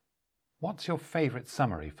What's your favourite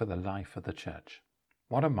summary for the life of the church?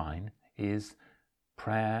 One of mine is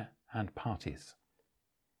prayer and parties.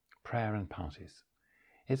 Prayer and parties.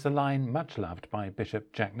 It's a line much loved by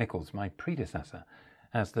Bishop Jack Nichols, my predecessor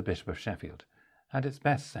as the Bishop of Sheffield, and it's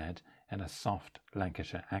best said in a soft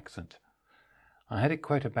Lancashire accent. I had it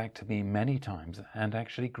quoted back to me many times and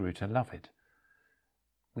actually grew to love it.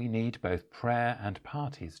 We need both prayer and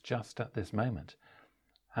parties just at this moment,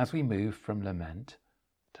 as we move from lament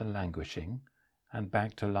to languishing and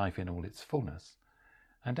back to life in all its fullness,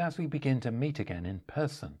 and as we begin to meet again in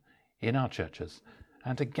person in our churches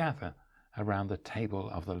and to gather around the table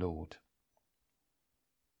of the Lord.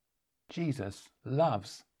 Jesus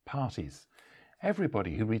loves parties.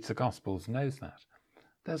 Everybody who reads the Gospels knows that.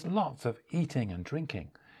 There's lots of eating and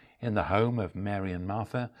drinking in the home of Mary and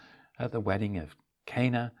Martha, at the wedding of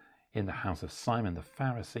Cana, in the house of Simon the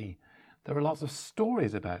Pharisee. There are lots of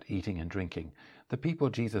stories about eating and drinking. The people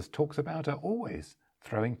Jesus talks about are always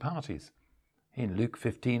throwing parties. In Luke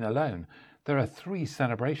 15 alone, there are 3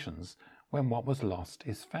 celebrations when what was lost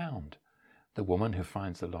is found. The woman who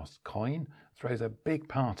finds the lost coin throws a big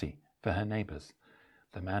party for her neighbours.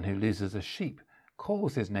 The man who loses a sheep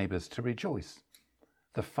calls his neighbours to rejoice.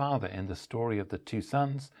 The father in the story of the 2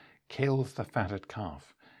 sons kills the fatted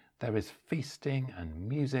calf. There is feasting and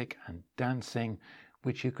music and dancing,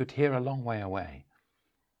 which you could hear a long way away.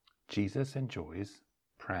 Jesus enjoys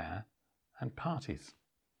prayer and parties.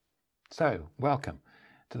 So, welcome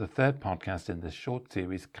to the 3rd podcast in this short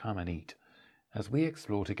series, Come and Eat, as we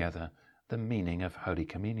explore together the meaning of Holy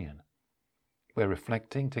Communion. We're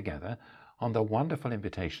reflecting together on the wonderful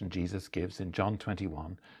invitation Jesus gives in John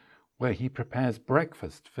 21, where he prepares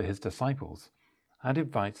breakfast for his disciples and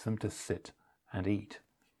invites them to sit and eat.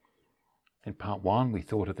 In part 1, we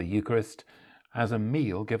thought of the Eucharist as a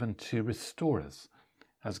meal given to restore us,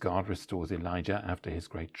 as God restores Elijah after his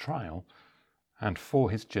great trial and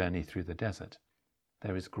for his journey through the desert.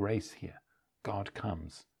 There is grace here. God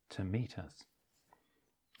comes to meet us.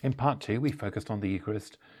 In part 2, we focused on the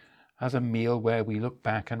Eucharist as a meal where we look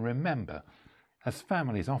back and remember, as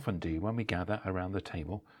families often do when we gather around the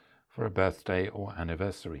table for a birthday or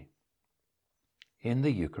anniversary. In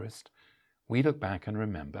the Eucharist, we look back and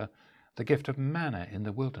remember the gift of manna in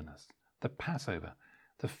the wilderness, the Passover,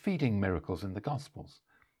 the feeding miracles in the Gospels,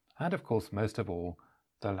 and of course, most of all,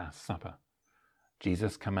 the Last Supper.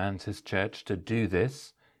 Jesus commands his church to do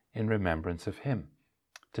this in remembrance of him,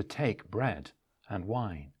 to take bread and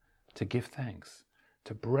wine, to give thanks,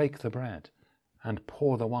 to break the bread and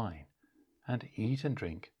pour the wine, and eat and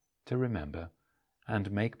drink to remember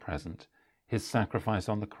and make present his sacrifice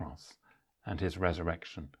on the cross and his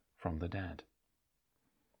resurrection from the dead.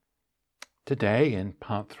 Today, in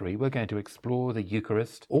part 3, we're going to explore the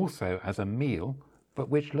Eucharist also as a meal, but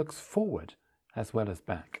which looks forward as well as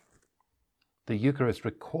back. The Eucharist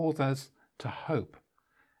recalls us to hope,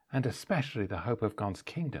 and especially the hope of God's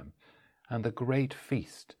kingdom and the great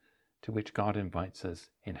feast to which God invites us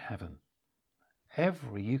in heaven.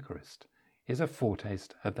 Every Eucharist is a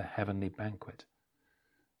foretaste of the heavenly banquet.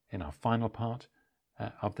 In our final part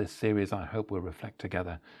of this series, I hope we'll reflect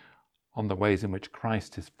together on the ways in which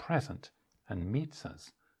Christ is present and meets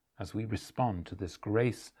us as we respond to this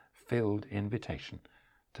grace-filled invitation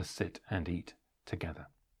to sit and eat together.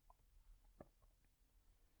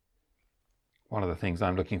 One of the things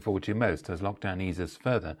I'm looking forward to most as lockdown eases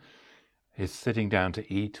further is sitting down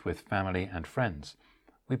to eat with family and friends.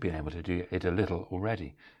 We've been able to do it a little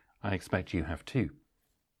already. I expect you have too.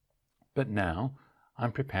 But now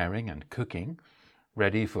I'm preparing and cooking,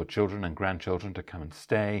 ready for children and grandchildren to come and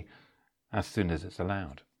stay as soon as it's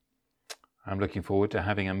allowed. I'm looking forward to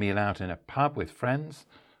having a meal out in a pub with friends,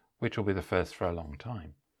 which will be the first for a long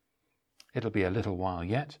time. It'll be a little while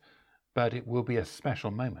yet, but it will be a special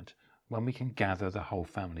moment when we can gather the whole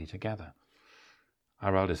family together.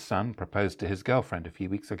 Our eldest son proposed to his girlfriend a few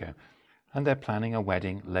weeks ago, and they're planning a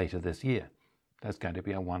wedding later this year. There's going to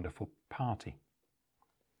be a wonderful party.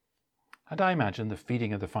 And I imagine the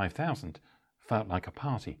feeding of the 5,000 felt like a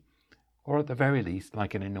party, or at the very least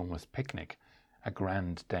like an enormous picnic, a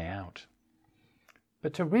grand day out.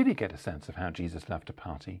 But to really get a sense of how Jesus loved to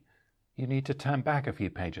party, you need to turn back a few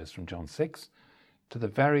pages from John 6 to the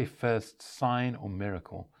very first sign or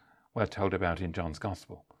miracle we're told about in John's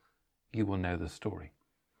Gospel. You will know the story.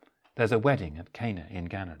 There's a wedding at Cana in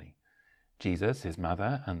Galilee. Jesus, his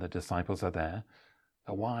mother, and the disciples are there.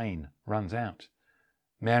 The wine runs out.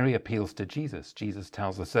 Mary appeals to Jesus. Jesus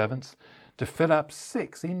tells the servants to fill up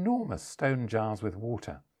 6 enormous stone jars with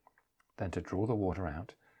water, then to draw the water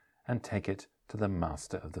out and take it to the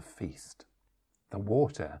master of the feast. The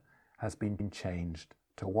water has been changed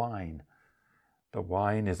to wine. The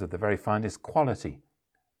wine is of the very finest quality.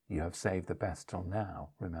 You have saved the best till now,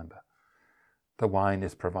 remember. The wine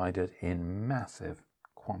is provided in massive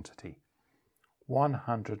quantity.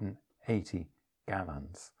 180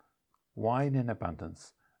 gallons. Wine in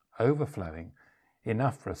abundance, overflowing,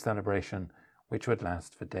 enough for a celebration which would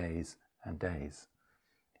last for days and days.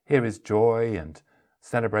 Here is joy and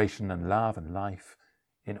celebration and love and life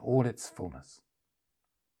in all its fullness.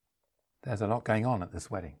 There's a lot going on at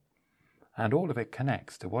this wedding, and all of it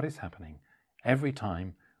connects to what is happening every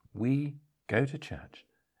time we go to church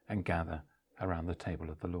and gather around the table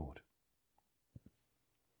of the Lord.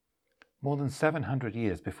 More than 700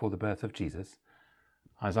 years before the birth of Jesus,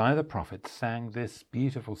 Isaiah the prophet sang this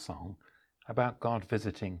beautiful song about God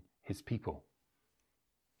visiting his people.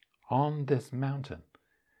 On this mountain,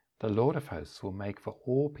 the Lord of hosts will make for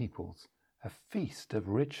all peoples a feast of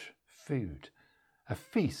rich food, a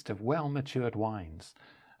feast of well-matured wines,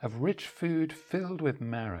 of rich food filled with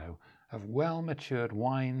marrow, of well-matured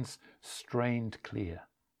wines strained clear.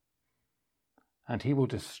 And he will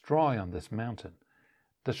destroy on this mountain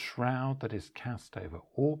the shroud that is cast over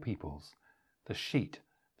all peoples, the sheet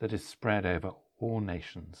that is spread over all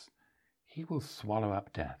nations. He will swallow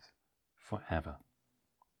up death forever.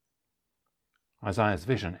 Isaiah's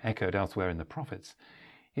vision, echoed elsewhere in the prophets,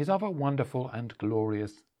 is of a wonderful and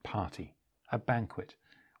glorious party, a banquet,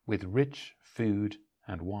 with rich food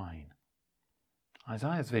and wine.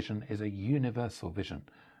 Isaiah's vision is a universal vision.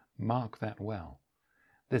 Mark that well.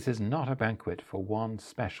 This is not a banquet for one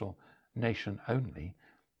special nation only,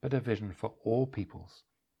 but a vision for all peoples.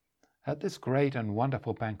 At this great and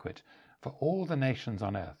wonderful banquet for all the nations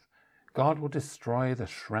on earth, God will destroy the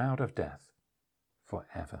shroud of death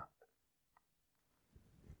forever.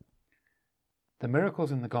 The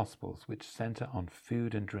miracles in the Gospels, which center on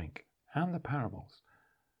food and drink, and the parables,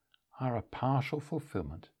 are a partial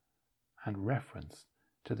fulfillment and reference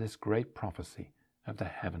to this great prophecy of the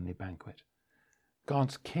heavenly banquet.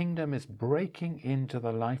 God's kingdom is breaking into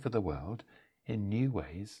the life of the world in new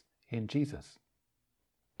ways in Jesus.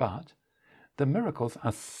 But the miracles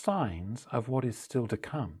are signs of what is still to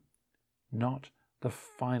come, not the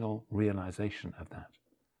final realization of that.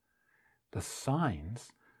 The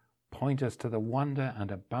signs point us to the wonder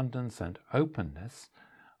and abundance and openness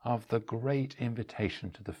of the great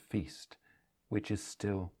invitation to the feast, which is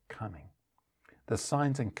still coming. The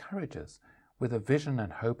signs encourage us with a vision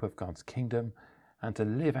and hope of God's kingdom, and to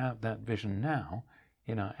live out that vision now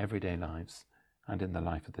in our everyday lives and in the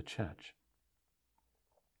life of the church.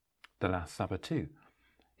 The Last Supper, too,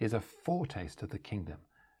 is a foretaste of the kingdom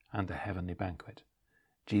and the heavenly banquet.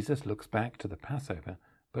 Jesus looks back to the Passover,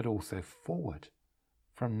 but also forward.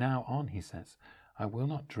 From now on, he says, I will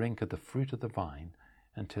not drink of the fruit of the vine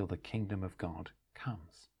until the kingdom of God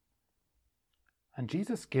comes. And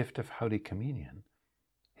Jesus' gift of Holy Communion,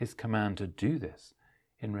 his command to do this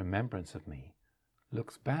in remembrance of me,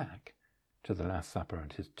 looks back to the Last Supper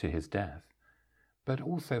and to his death, but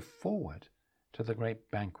also forward to the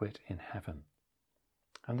great banquet in heaven.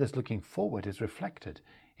 And this looking forward is reflected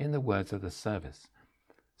in the words of the service.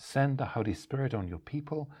 Send the Holy Spirit on your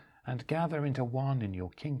people and gather into one in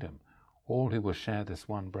your kingdom all who will share this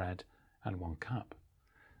one bread and one cup.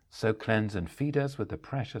 So cleanse and feed us with the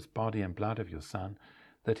precious body and blood of your Son,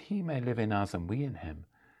 that he may live in us and we in him,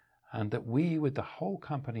 and that we with the whole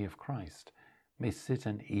company of Christ may sit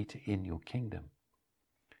and eat in your kingdom.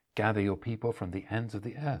 Gather your people from the ends of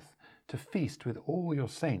the earth to feast with all your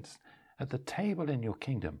saints at the table in your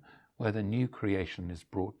kingdom, where the new creation is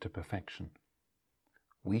brought to perfection.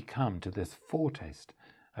 We come to this foretaste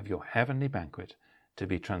of your heavenly banquet to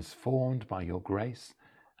be transformed by your grace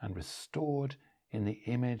and restored in the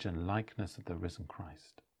image and likeness of the risen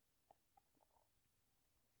Christ.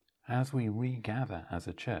 As we regather as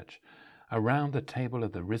a church around the table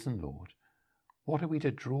of the risen Lord, what are we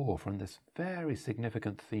to draw from this very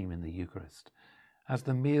significant theme in the Eucharist as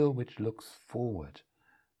the meal which looks forward,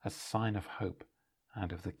 a sign of hope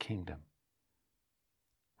and of the kingdom?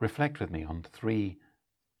 Reflect with me on three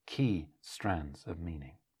key strands of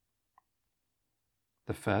meaning.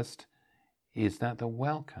 The first is that the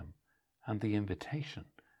welcome and the invitation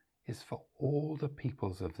is for all the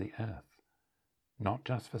peoples of the earth, not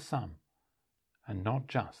just for some, and not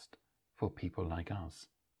just for people like us.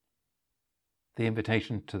 The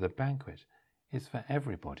invitation to the banquet is for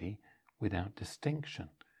everybody without distinction.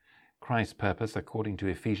 Christ's purpose, according to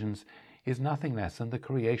Ephesians, is nothing less than the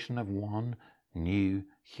creation of one new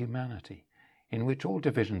humanity, in which all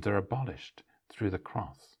divisions are abolished through the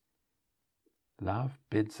cross. Love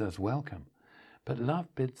bids us welcome, but love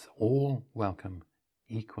bids all welcome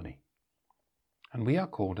equally. And we are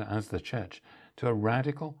called as the church to a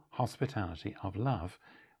radical hospitality of love,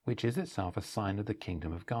 which is itself a sign of the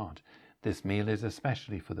kingdom of God. This meal is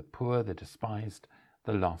especially for the poor, the despised,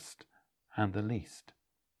 the lost, and the least.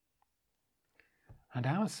 And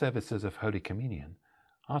our services of Holy Communion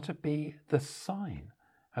are to be the sign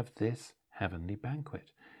of this heavenly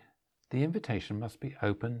banquet. The invitation must be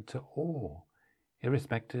open to all,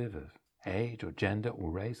 irrespective of age or gender or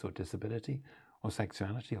race or disability or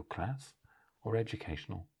sexuality or class or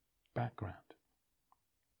educational background.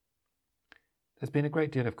 There's been a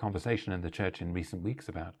great deal of conversation in the church in recent weeks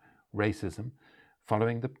about racism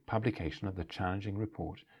following the publication of the challenging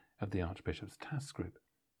report of the Archbishop's Task Group.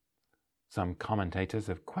 Some commentators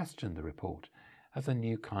have questioned the report as a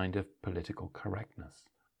new kind of political correctness.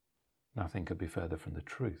 Nothing could be further from the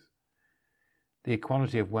truth. The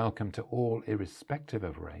equality of welcome to all, irrespective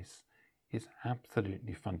of race, is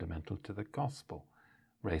absolutely fundamental to the gospel.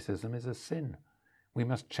 Racism is a sin. We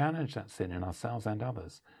must challenge that sin in ourselves and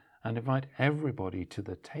others and invite everybody to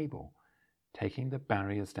the table, taking the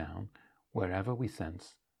barriers down wherever we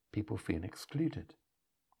sense people feel excluded.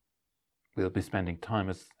 We'll be spending time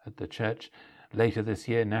at the church later this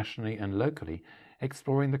year, nationally and locally,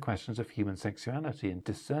 exploring the questions of human sexuality and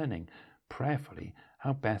discerning prayerfully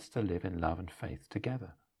how best to live in love and faith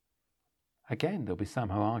together. Again, there'll be some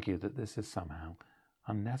who argue that this is somehow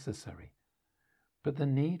unnecessary. But the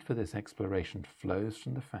need for this exploration flows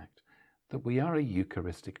from the fact that we are a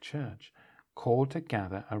Eucharistic church, called to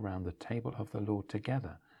gather around the table of the Lord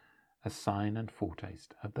together, a sign and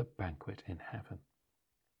foretaste of the banquet in heaven.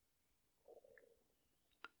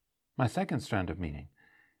 My second strand of meaning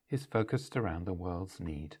is focused around the world's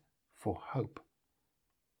need for hope.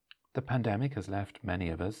 The pandemic has left many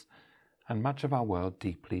of us and much of our world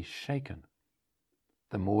deeply shaken.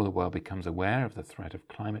 The more the world becomes aware of the threat of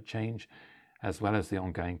climate change, as well as the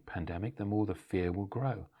ongoing pandemic, the more the fear will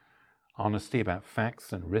grow. Honesty about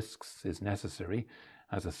facts and risks is necessary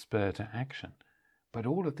as a spur to action, but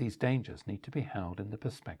all of these dangers need to be held in the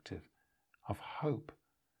perspective of hope.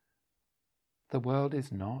 The world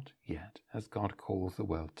is not yet as God calls the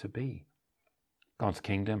world to be. God's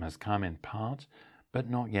kingdom has come in part, but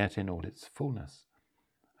not yet in all its fullness.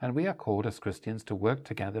 And we are called as Christians to work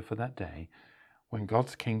together for that day when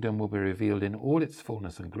God's kingdom will be revealed in all its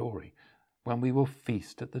fullness and glory, when we will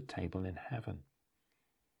feast at the table in heaven.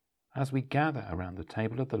 As we gather around the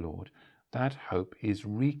table of the Lord, that hope is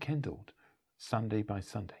rekindled Sunday by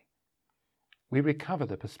Sunday. We recover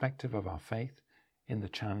the perspective of our faith in the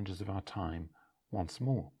challenges of our time once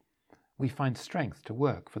more. We find strength to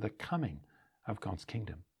work for the coming of God's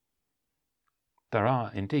kingdom. There are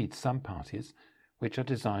indeed some parties which are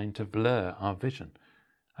designed to blur our vision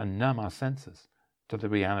and numb our senses to the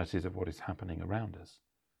realities of what is happening around us.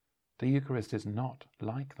 The Eucharist is not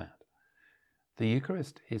like that. The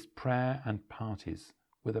Eucharist is prayer and parties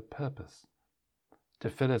with a purpose, to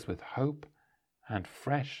fill us with hope and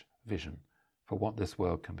fresh vision for what this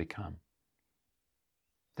world can become.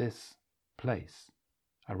 This place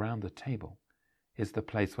around the table is the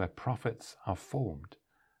place where prophets are formed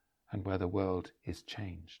and where the world is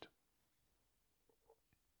changed.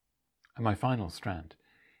 And my final strand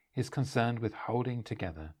is concerned with holding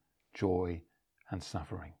together joy and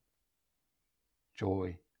suffering.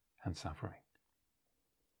 Joy and suffering.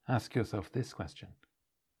 Ask yourself this question: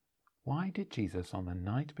 why did Jesus, on the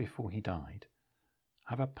night before he died,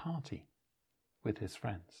 have a party with his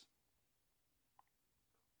friends?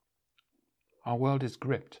 Our world is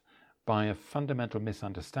gripped by a fundamental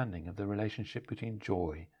misunderstanding of the relationship between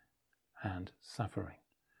joy and suffering.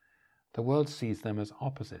 The world sees them as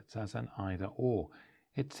opposites, as an either-or.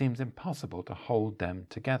 It seems impossible to hold them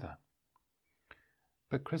together.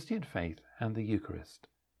 But Christian faith and the Eucharist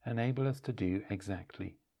enable us to do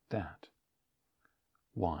exactly that.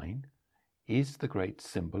 Wine is the great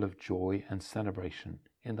symbol of joy and celebration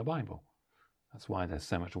in the Bible. That's why there's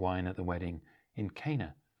so much wine at the wedding in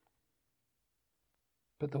Cana.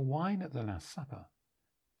 But the wine at the Last Supper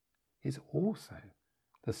is also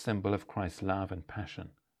the symbol of Christ's love and passion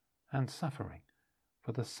and suffering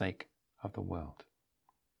for the sake of the world.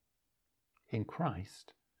 In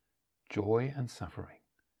Christ, joy and suffering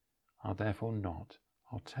are therefore not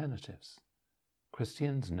alternatives.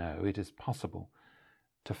 Christians know it is possible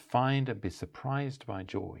to find and be surprised by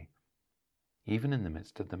joy, even in the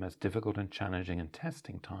midst of the most difficult and challenging and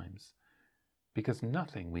testing times, because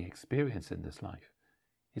nothing we experience in this life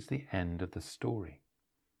is the end of the story.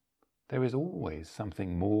 There is always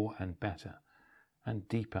something more and better and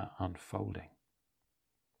deeper unfolding.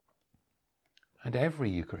 And every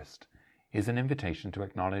Eucharist is an invitation to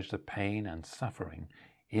acknowledge the pain and suffering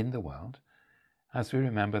in the world as we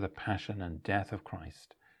remember the passion and death of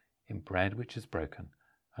Christ in bread which is broken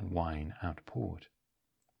and wine outpoured.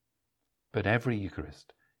 But every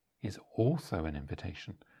Eucharist is also an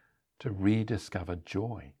invitation to rediscover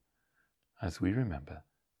joy as we remember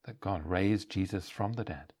that God raised Jesus from the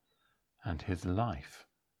dead and his life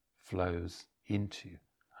flows into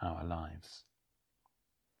our lives.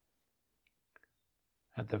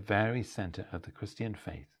 At the very center of the Christian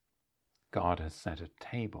faith, God has set a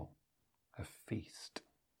table, a feast.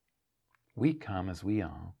 We come as we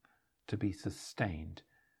are to be sustained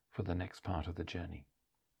for the next part of the journey.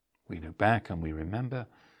 We look back and we remember,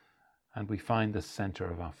 and we find the center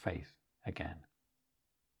of our faith again.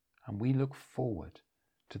 And we look forward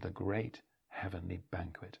to the great heavenly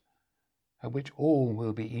banquet, at which all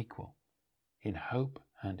will be equal in hope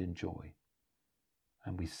and in joy.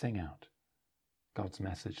 And we sing out God's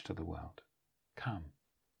message to the world: come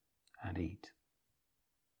and eat.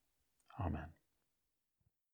 Amen.